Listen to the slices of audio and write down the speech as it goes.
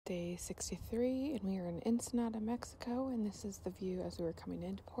day 63, and we are in Ensenada, Mexico, and this is the view as we were coming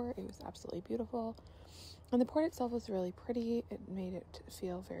into port. It was absolutely beautiful, and the port itself was really pretty. It made it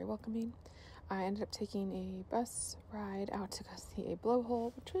feel very welcoming. I ended up taking a bus ride out to go see a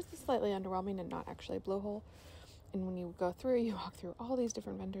blowhole, which was slightly underwhelming and not actually a blowhole. And when you go through, you walk through all these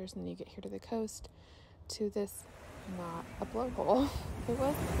different vendors, and then you get here to the coast to this, not a blowhole. It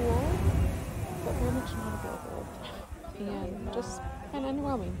was cool, but very much not a blowhole. And just kind of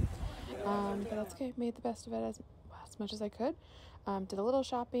underwhelming. But that's okay. Made the best of it as much as I could. Did a little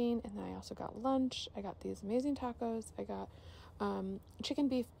shopping, and then I also got lunch. I got these amazing tacos. I got chicken,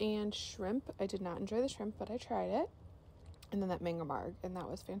 beef, and shrimp. I did not enjoy the shrimp, but I tried it. And then that mango marg, and that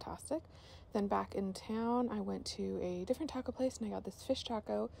was fantastic. Then back in town, I went to a different taco place, and I got this fish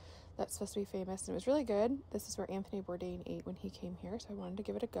taco that's supposed to be famous, and it was really good. This is where Anthony Bourdain ate when he came here, so I wanted to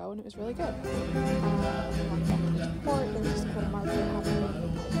give it a go, and it was really good. Walked back to the port. There was this cool market happening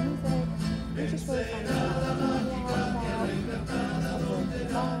with music. It was just really fun to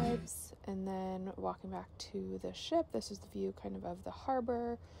vibes. And then walking back to the ship, this is the view kind of the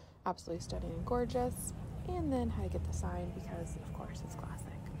harbor. Absolutely stunning and gorgeous. And then had to get the sign because, of course, it's classic.